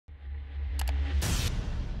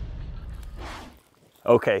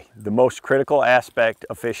Okay, the most critical aspect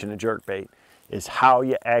of fishing a jerkbait is how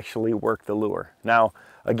you actually work the lure. Now,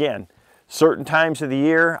 again, certain times of the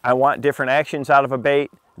year, I want different actions out of a bait.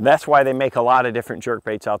 That's why they make a lot of different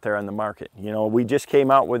jerkbaits out there on the market. You know, we just came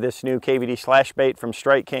out with this new KVD slash bait from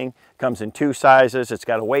Strike King. Comes in 2 sizes. It's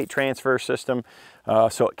got a weight transfer system,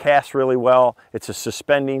 so it casts really well. It's a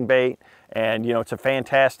suspending bait, and you know, it's a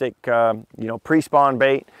fantastic you know, pre-spawn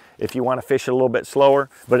bait if you want to fish it a little bit slower.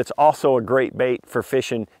 But it's also a great bait for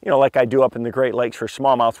fishing, you know, like I do up in the Great Lakes for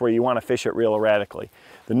smallmouth, where you want to fish it real erratically.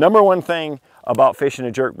 The number one thing about fishing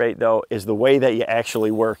a jerkbait, though, is the way that you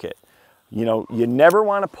actually work it. You know, you never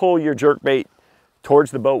want to pull your jerkbait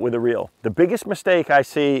towards the boat with a reel. The biggest mistake I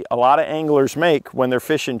see a lot of anglers make when they're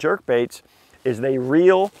fishing jerkbaits is they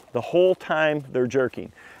reel the whole time they're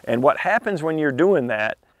jerking. And what happens when you're doing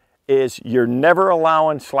that is you're never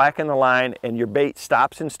allowing slack in the line, and your bait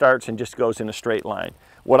stops and starts and just goes in a straight line.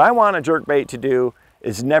 What I want a jerkbait to do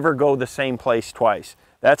is never go the same place twice.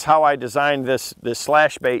 That's how I designed this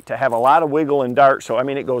slash bait, to have a lot of wiggle and dart. So I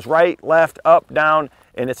mean, it goes right, left, up, down,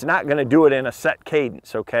 and it's not going to do it in a set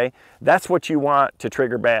cadence, okay? That's what you want to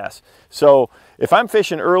trigger bass. So if I'm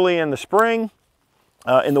fishing early in the spring,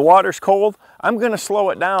 and the water's cold, I'm going to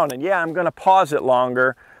slow it down, and yeah, I'm going to pause it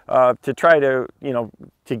longer to try to, you know,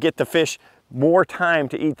 to get the fish more time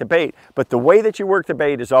to eat the bait. But the way that you work the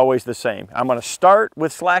bait is always the same. I'm going to start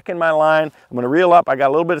with slack in my line. I'm going to reel up. I got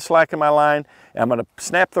a little bit of slack in my line. And I'm going to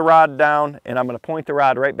snap the rod down, and I'm going to point the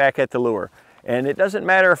rod right back at the lure. And it doesn't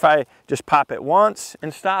matter if I just pop it once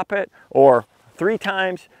and stop it, or 3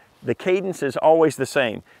 times. The cadence is always the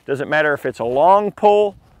same. Doesn't matter if it's a long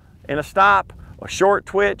pull and a stop, a short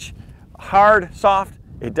twitch, hard, soft,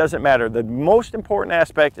 it doesn't matter. The most important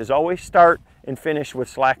aspect is always start and finish with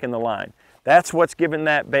slack in the line. That's what's giving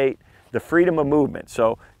that bait the freedom of movement.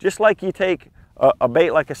 So just like you take a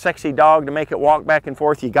bait like a sexy dog to make it walk back and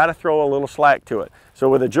forth, you got to throw a little slack to it. So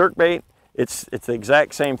with a jerkbait, it's the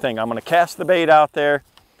exact same thing. I'm going to cast the bait out there.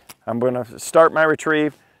 I'm going to start my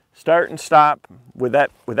retrieve, start and stop with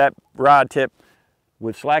that rod tip,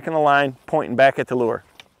 with slack in the line, pointing back at the lure.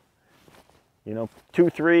 You know,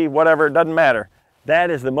 2, 3, whatever, it doesn't matter.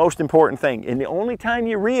 That is the most important thing. And the only time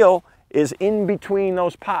you reel is in between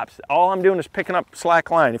those pops. All I'm doing is picking up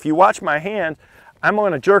slack line. If you watch my hands, I'm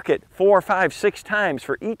going to jerk it 4, 5, 6 times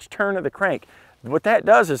for each turn of the crank. What that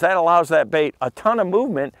does is that allows that bait a ton of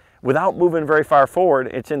movement without moving very far forward.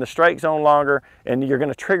 It's in the strike zone longer, and you're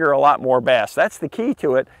going to trigger a lot more bass. That's the key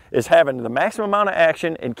to it, is having the maximum amount of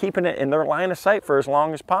action and keeping it in their line of sight for as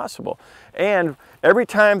long as possible. And every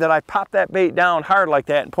time that I pop that bait down hard like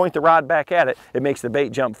that and point the rod back at it, it makes the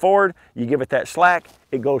bait jump forward. You give it that slack,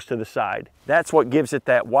 it goes to the side. That's what gives it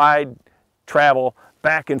that wide travel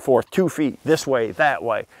back and forth, 2 feet, this way, that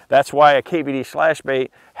way. That's why a KVD slash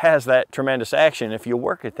bait has that tremendous action if you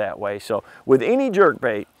work it that way. So with any jerk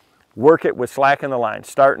bait, work it with slack in the line,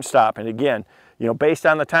 start and stop. And again, you know, based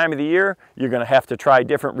on the time of the year, you're going to have to try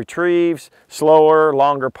different retrieves, slower,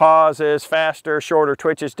 longer pauses, faster, shorter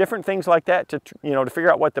twitches, different things like that to, you know, to figure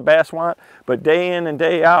out what the bass want. But day in and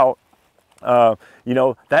day out, you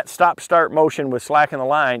know, that stop-start motion with slack in the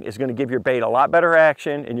line is going to give your bait a lot better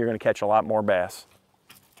action, and you're going to catch a lot more bass.